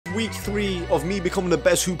week 3 of me becoming the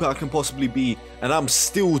best hooper I can possibly be, and I'm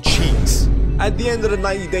still cheeks. At the end of the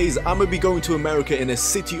 90 days, I'm gonna be going to America in a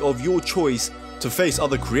city of your choice to face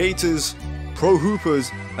other creators, pro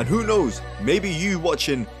hoopers, and who knows, maybe you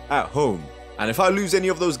watching at home. And if I lose any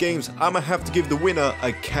of those games, I'ma have to give the winner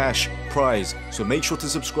a cash prize. So make sure to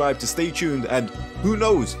subscribe to stay tuned, and who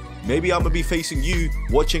knows, maybe I'ma be facing you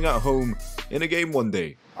watching at home in a game one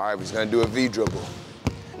day. All right, we're just gonna do a V dribble.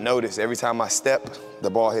 Notice every time I step, the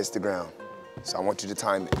ball hits the ground. So I want you to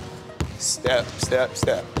time it. Step, step,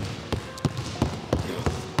 step.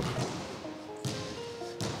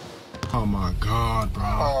 Oh my God, bro.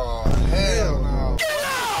 Oh, hell no.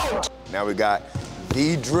 Now we got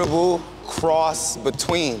V dribble, cross,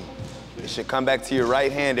 between. It should come back to your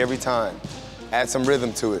right hand every time. Add some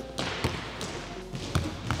rhythm to it.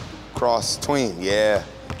 Cross, tween, yeah.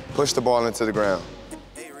 Push the ball into the ground.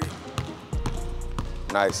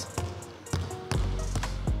 Nice.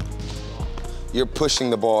 You're pushing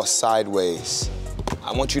the ball sideways.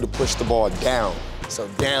 I want you to push the ball down. So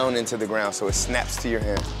down into the ground so it snaps to your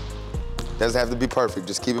hand. Doesn't have to be perfect,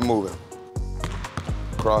 just keep it moving.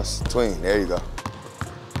 Cross, tween, there you go.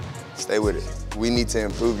 Stay with it. We need to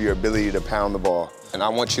improve your ability to pound the ball. And I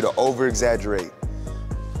want you to over-exaggerate.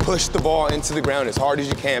 Push the ball into the ground as hard as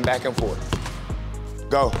you can, back and forth.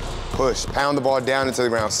 Go, push, pound the ball down into the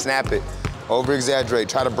ground, snap it. Over-exaggerate,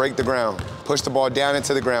 try to break the ground. Push the ball down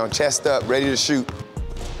into the ground, chest up, ready to shoot.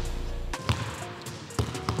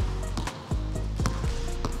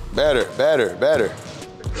 Better, better, better.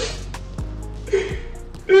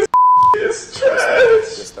 It's trash. Good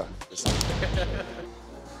stuff, good stuff.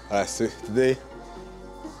 All right, so today,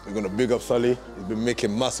 we're gonna big up Sully. He's been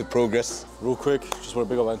making massive progress. Real quick, just want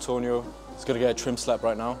to big up Antonio. He's gonna get a trim slap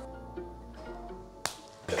right now.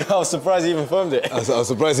 I was surprised he even filmed it. I was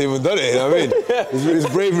surprised he even done it, you know what I mean? His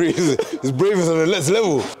bravery is on the next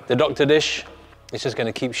level. The doctor dish, it's just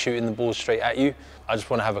gonna keep shooting the ball straight at you. I just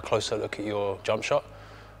wanna have a closer look at your jump shot.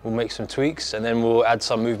 We'll make some tweaks and then we'll add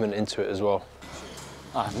some movement into it as well.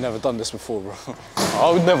 I've never done this before, bro.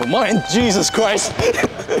 Oh, never mind, Jesus Christ.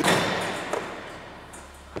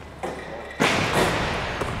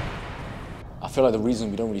 I feel like the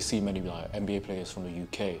reason we don't really see many like NBA players from the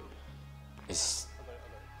UK is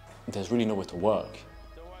there's really nowhere to work.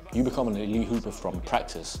 You become an elite hooper from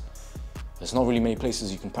practice. There's not really many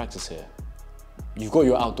places you can practice here. You've got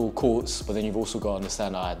your outdoor courts, but then you've also got to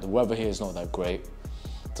understand that the weather here is not that great.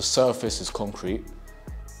 The surface is concrete.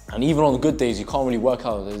 And even on the good days, you can't really work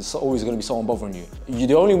out. There's always going to be someone bothering you.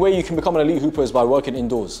 The only way you can become an elite hooper is by working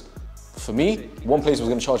indoors. For me, one place was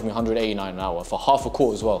going to charge me $189 an hour for half a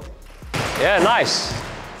court as well. Yeah, nice.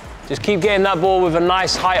 Just keep getting that ball with a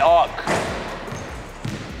nice high arc.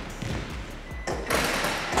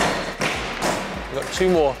 We've got 2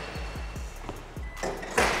 more.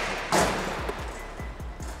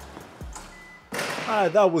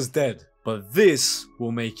 That was dead, but this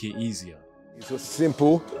will make it easier. It's as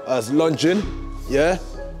simple as lunging, yeah?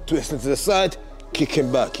 Twisting to the side,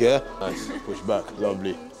 kicking back, yeah? Nice, push back,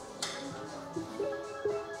 lovely.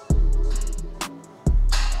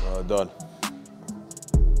 Done.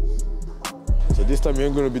 So this time you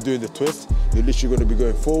ain't gonna be doing the twist, you're literally gonna be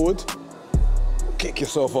going forward, kick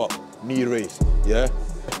yourself up, knee raise, yeah?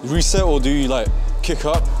 Reset, or do you like kick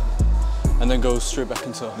up and then go straight back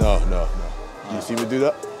into? No. Do you see me do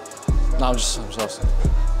that? No, I'm just asking.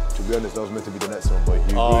 To be honest, that was meant to be the next one, but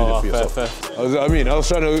you ruined it for yourself. Fair. I was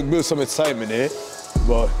trying to build some excitement here,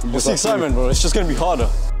 but you What's the excitement, bro? It's just gonna be harder.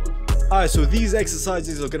 Alright, so these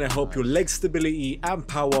exercises are going to help your leg stability and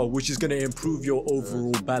power, which is going to improve your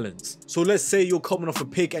overall balance. So let's say you're coming off a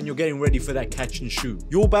pick and you're getting ready for that catch and shoot.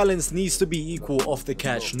 Your balance needs to be equal off the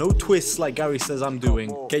catch. No twists like Gary says I'm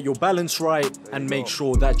doing. Get your balance right and make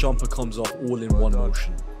sure that jumper comes off all in one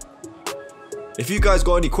motion. If you guys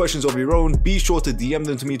got any questions of your own, be sure to DM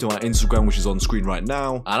them to me to my Instagram, which is on screen right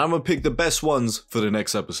now, and I'm gonna pick the best ones for the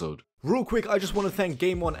next episode. Real quick, I just want to thank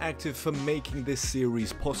Game On Active for making this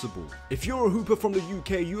series possible. If you're a hooper from the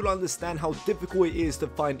UK, you'll understand how difficult it is to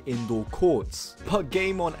find indoor courts. But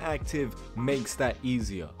Game On Active makes that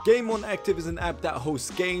easier. Game On Active is an app that hosts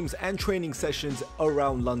games and training sessions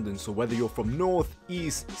around London. So whether you're from north,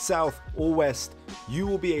 east, south or west, you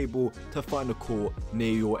will be able to find a court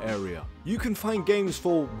near your area. You can find games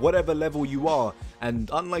for whatever level you are, and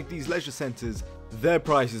unlike these leisure centers, their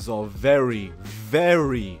prices are very,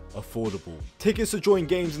 very affordable. Tickets to join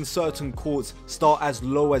games in certain courts start as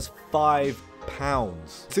low as £5.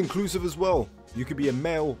 It's inclusive as well. You could be a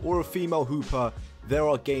male or a female hooper. There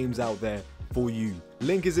are games out there for you.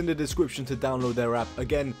 Link is in the description to download their app.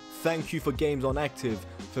 Again, thank you for Games On Active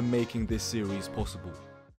for making this series possible.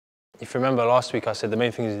 If you remember last week, I said the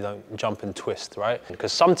main thing is you don't jump and twist, right?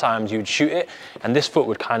 Because sometimes you'd shoot it and this foot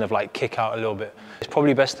would kind of like kick out a little bit. It's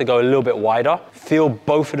probably best to go a little bit wider, feel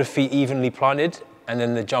both of the feet evenly planted, and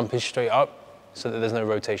then the jump is straight up so that there's no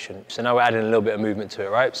rotation. So now we're adding a little bit of movement to it,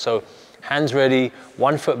 right? So hands ready,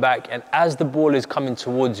 1 foot back, and as the ball is coming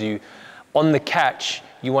towards you, on the catch,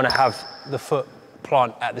 you want to have the foot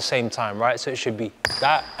plant at the same time, right? So it should be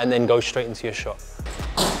that, and then go straight into your shot.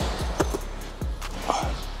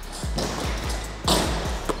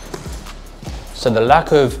 So the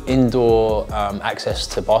lack of indoor access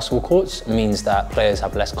to basketball courts means that players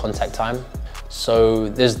have less contact time. So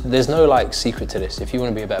there's no like secret to this. If you want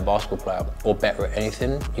to be a better basketball player or better at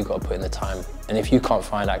anything, you've got to put in the time. And if you can't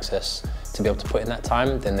find access to be able to put in that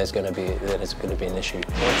time, then there's going to be an issue.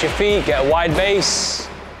 Watch your feet, get a wide base.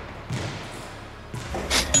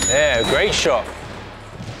 Yeah, great shot.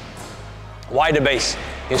 Wider base.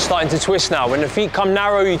 You're starting to twist now. When the feet come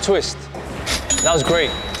narrow, you twist. That was great.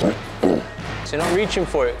 So you're not reaching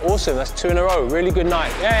for it. Awesome, that's 2 in a row. Really good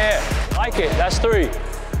night. Yeah, yeah, like it. That's 3.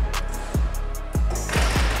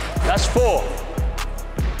 That's 4.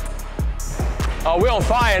 Oh, we're on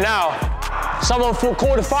fire now. Someone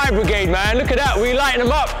call the fire brigade, man. Look at that, we lighting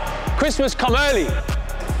them up. Christmas come early.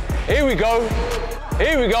 Here we go.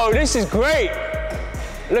 Here we go, this is great.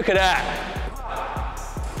 Look at that.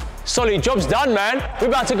 Solid, job's done, man. We're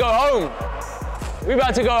about to go home. We're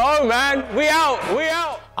about to go home, man. We out, we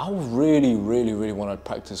out. I really want to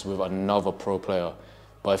practice with another pro player.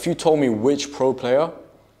 But if you told me which pro player,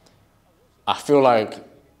 I feel like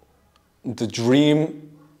the dream,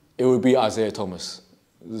 it would be Isaiah Thomas.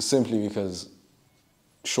 Simply because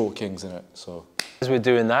short kings in it, so. As we're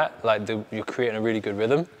doing that, like you're creating a really good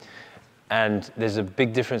rhythm. And there's a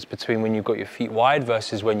big difference between when you've got your feet wide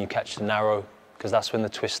versus when you catch the narrow, because that's when the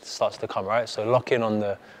twist starts to come, right? So lock in on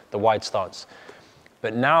the wide stance.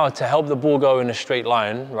 But now to help the ball go in a straight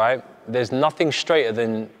line, right? There's nothing straighter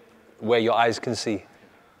than where your eyes can see,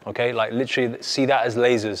 okay? Like literally see that as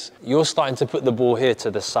lasers. You're starting to put the ball here to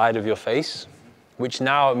the side of your face, which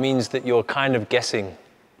now means that you're kind of guessing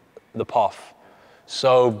the path.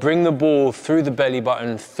 So bring the ball through the belly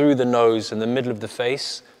button, through the nose, in the middle of the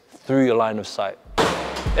face, through your line of sight.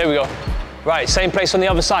 There we go. Right, same place on the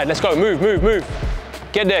other side. Let's go, move, move, move.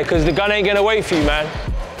 Get there, because the gun ain't gonna wait for you, man.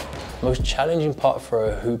 Most challenging part for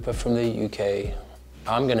a hooper from the UK,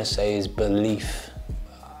 I'm gonna say, is belief.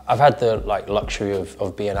 I've had the luxury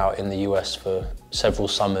of being out in the US for several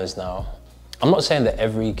summers now. I'm not saying that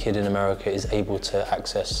every kid in America is able to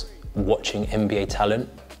access watching NBA talent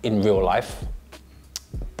in real life,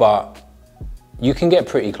 but you can get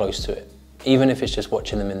pretty close to it. Even if it's just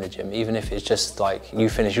watching them in the gym, even if it's just like you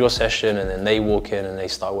finish your session and then they walk in and they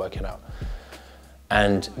start working out.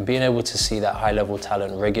 And being able to see that high level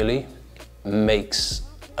talent regularly makes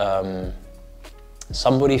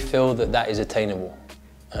somebody feel that that is attainable.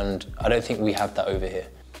 And I don't think we have that over here.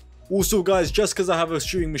 Also guys, just because I have a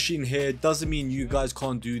shooting machine here doesn't mean you guys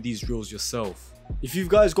can't do these drills yourself. If you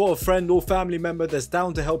guys got a friend or family member that's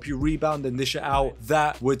down to help you rebound and dish it out,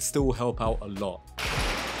 that would still help out a lot.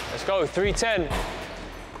 Let's go, 310.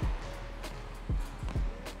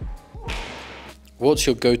 What's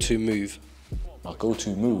your go-to move? My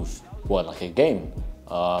go-to move? What, like a game?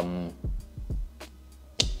 Yeah,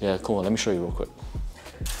 come on, let me show you real quick.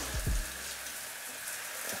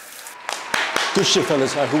 Good shit,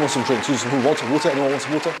 fellas. Who wants some drinks? Who wants water? Anyone wants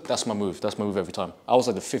water? That's my move. That's my move every time. I was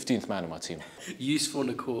like the 15th man in my team. Useful on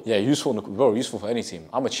the court. Yeah, useful on the court. Bro, useful for any team.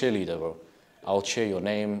 I'm a cheerleader, bro. I'll cheer your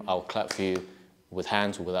name. I'll clap for you with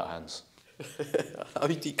hands or without hands. How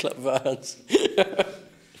do you clap with hands?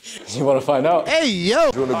 You want to find out? Hey, yo!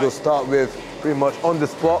 You want to go start with pretty much on the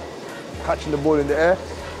spot, catching the ball in the air,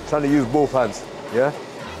 trying to use both hands, yeah?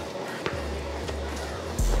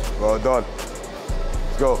 Well done.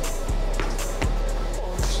 Let's go.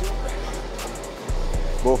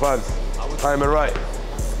 Both hands. Time it right.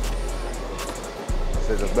 That's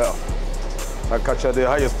it, that's better. I catch at the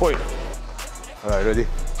highest point. All right, ready?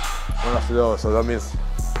 One after the other, so that means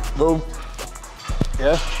boom.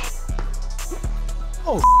 Yeah?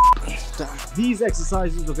 Oh, these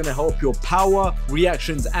exercises are going to help your power,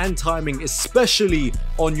 reactions and timing, especially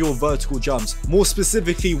on your vertical jumps. More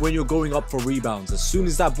specifically when you're going up for rebounds. As soon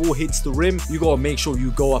as that ball hits the rim, you got to make sure you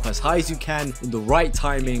go up as high as you can in the right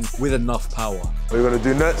timing with enough power. What you're going to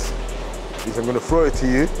do next is I'm going to throw it to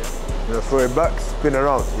you. I'm going to throw it back, spin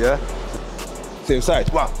around, yeah? Same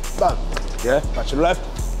side, bam, bam, yeah? Catch your left,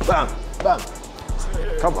 bam, bam.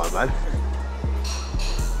 Come on, man.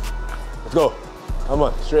 Let's go. Come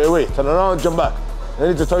on, straight away. Turn around, jump back. I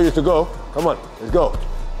need to tell you to go. Come on, let's go.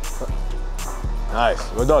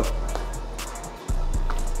 Nice, we're done.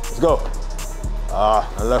 Let's go. Ah,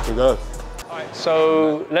 unlucky go. All right,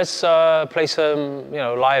 so let's play some,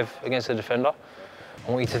 live against the defender.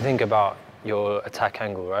 I want you to think about your attack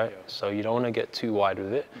angle, right? So you don't want to get too wide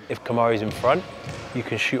with it. If Kamari's in front, you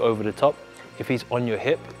can shoot over the top. If he's on your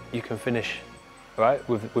hip, you can finish, right,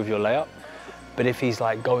 with your layup. But if he's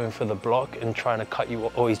like going for the block and trying to cut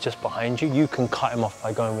you, or he's just behind you, you can cut him off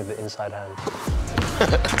by going with the inside hand.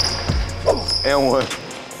 And one.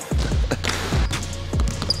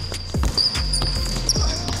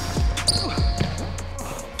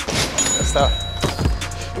 That's tough.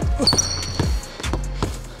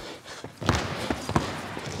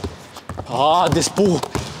 Ah, this ball.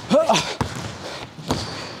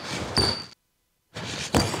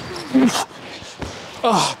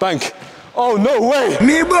 Ah, bank. Oh, no way.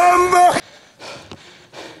 Me bamba.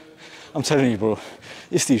 I'm telling you, bro,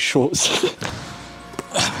 it's these shorts.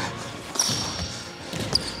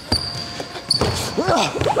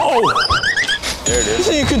 Oh. There it is. You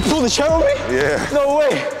think you could pull the chair on me? Yeah. No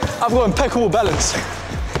way. I've got impeccable balance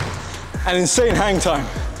and insane hang time.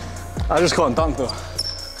 I just can't dunk though.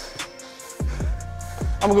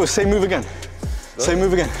 I'm gonna go same move again. Same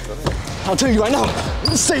move again. I'll tell you right now,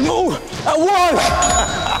 same move at one.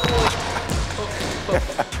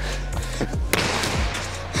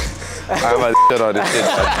 I'm about to shut all this shit.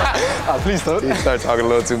 Please don't. You start talking a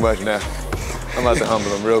little too much now. I'm about to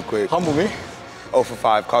humble him real quick. Humble me? 0 for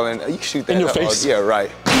 5, calling. You can shoot that. In your face. Yeah,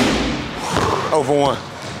 right. 0 for 1.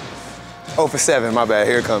 0 for 7, my bad.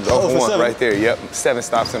 Here it comes. 0 for 1, right there. Yep, 7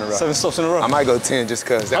 stops in a row. 7 stops in a row. I might go 10 just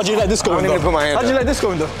because. How'd you let this go in, I don't need to put my hand How'd you up. let this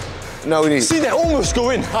go in, though? No need. See, they almost go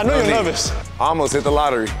in. I know you're nervous. I almost hit the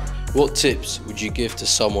lottery. What tips would you give to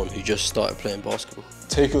someone who just started playing basketball?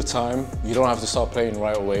 Take your time. You don't have to start playing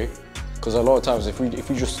right away. Because a lot of times, if you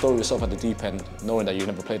just throw yourself at the deep end, knowing that you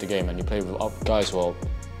never played the game and you play with guys who are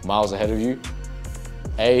miles ahead of you,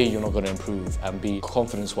 A, you're not going to improve, and B,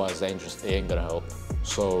 confidence-wise, they ain't going to help.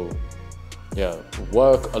 So, yeah,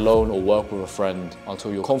 work alone or work with a friend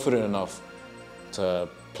until you're confident enough to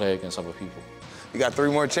play against other people. You got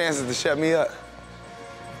 3 more chances to shut me up.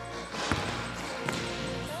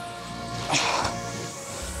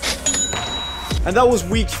 And that was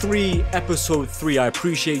week 3, episode 3. I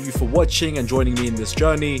appreciate you for watching and joining me in this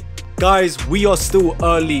journey. Guys, we are still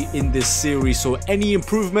early in this series, so any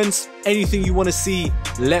improvements, anything you want to see,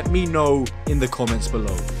 let me know in the comments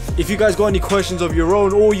below. If you guys got any questions of your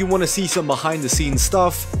own or you want to see some behind the scenes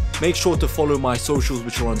stuff, make sure to follow my socials,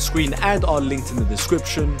 which are on screen and are linked in the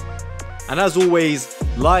description. And as always,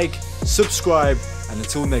 like, subscribe, and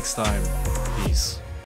until next time, peace.